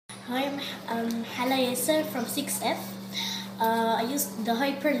Hi, I'm Hala Yasser from 6F. I used the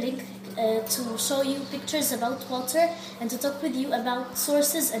hyperlink to show you pictures about water and to talk with you about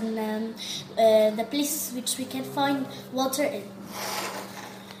sources and the places which we can find water in.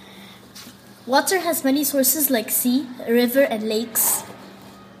 Water has many sources like sea, river, and lakes.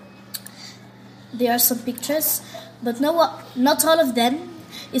 There are some pictures, but not all of them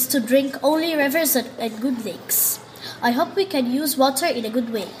is to drink, only rivers and good lakes. I hope we can use water in a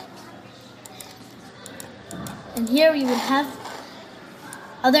good way. And here we will have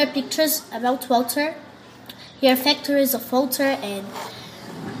other pictures about water. Here are factories of water, and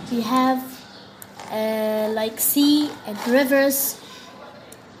we have like sea and rivers,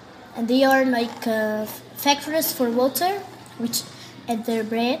 and they are like factories for water, which and their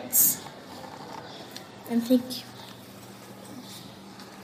brands. And thank you.